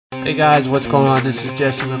Hey guys, what's going on? This is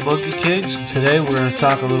Jesse with Monkey Kings, and today we're going to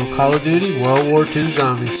talk a little Call of Duty World War II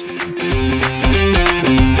Zombies.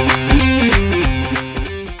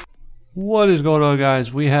 What is going on,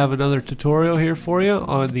 guys? We have another tutorial here for you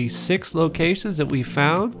on the 6 locations that we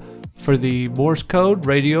found for the Morse code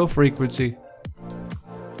radio frequency.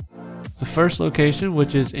 The first location,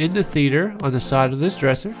 which is in the theater on the side of this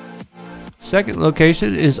dresser. Second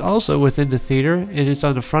location is also within the theater, and it's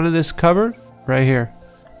on the front of this cupboard right here.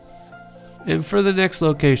 And for the next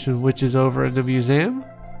location, which is over in the museum,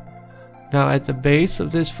 now at the base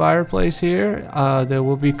of this fireplace here, there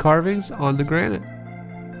will be carvings on the granite.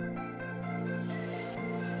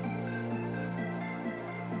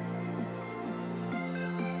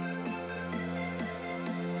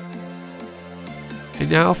 And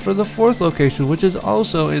now for the fourth location, which is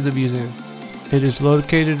also in the museum. It is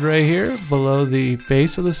located right here below the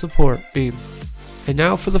base of the support beam. And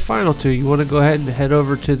now for the final two, you want to go ahead and head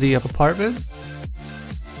over to the apartment.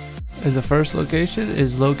 And the first location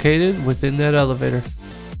is located within that elevator.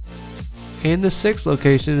 And the sixth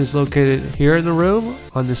location is located here in the room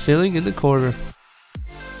on the ceiling in the corner.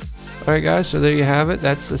 Alright guys, so there you have it.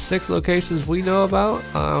 That's the 6 locations we know about.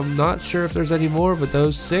 I'm not sure if there's any more, but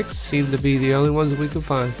those 6 seem to be the only ones we can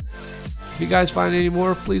find. If you guys find any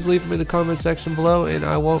more, please leave them in the comment section below, and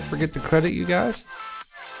I won't forget to credit you guys.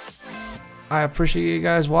 I appreciate you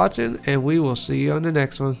guys watching, and we will see you on the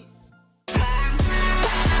next one.